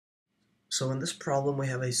So in this problem we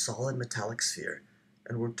have a solid metallic sphere,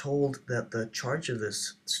 and we're told that the charge of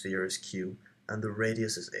this sphere is Q and the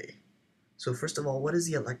radius is A. So first of all, what is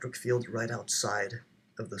the electric field right outside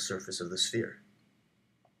of the surface of the sphere?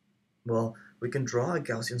 Well, we can draw a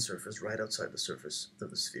Gaussian surface right outside the surface of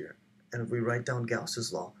the sphere, and if we write down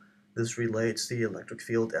Gauss's law, this relates the electric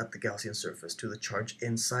field at the Gaussian surface to the charge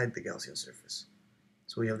inside the Gaussian surface.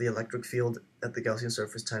 So we have the electric field at the Gaussian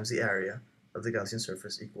surface times the area of the Gaussian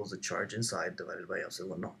surface equals the charge inside divided by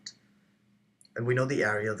epsilon naught. And we know the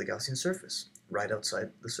area of the Gaussian surface right outside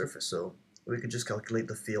the surface, so we could just calculate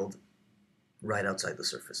the field right outside the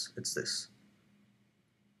surface. It's this.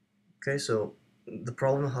 Okay, so the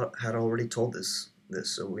problem had already told us this,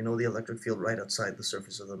 so we know the electric field right outside the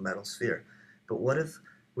surface of the metal sphere. But what if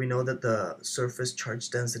we know that the surface charge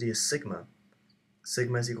density is sigma?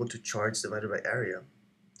 Sigma is equal to charge divided by area.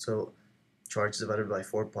 So charge divided by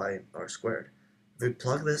 4 pi r squared. If we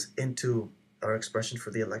plug this into our expression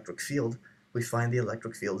for the electric field, we find the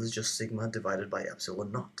electric field is just sigma divided by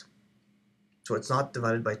epsilon naught. So it's not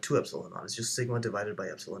divided by 2 epsilon naught, it's just sigma divided by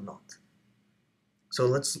epsilon naught. So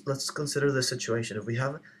let's consider this situation. If we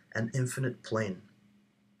have an infinite plane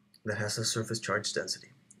that has a surface charge density,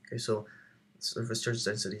 okay, so surface charge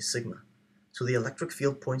density is sigma. So the electric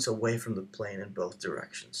field points away from the plane in both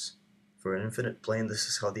directions. For an infinite plane, this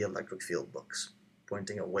is how the electric field looks,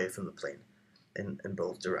 pointing away from the plane in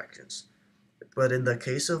both directions. But in the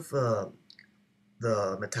case of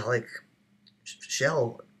the metallic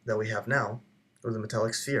shell that we have now, or the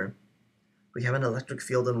metallic sphere, we have an electric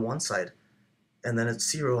field on one side, and then it's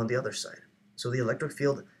zero on the other side. So the electric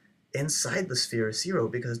field inside the sphere is zero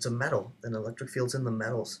because it's a metal, and electric fields in the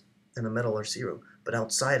metal are zero, but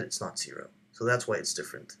outside it's not zero. So that's why it's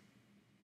different.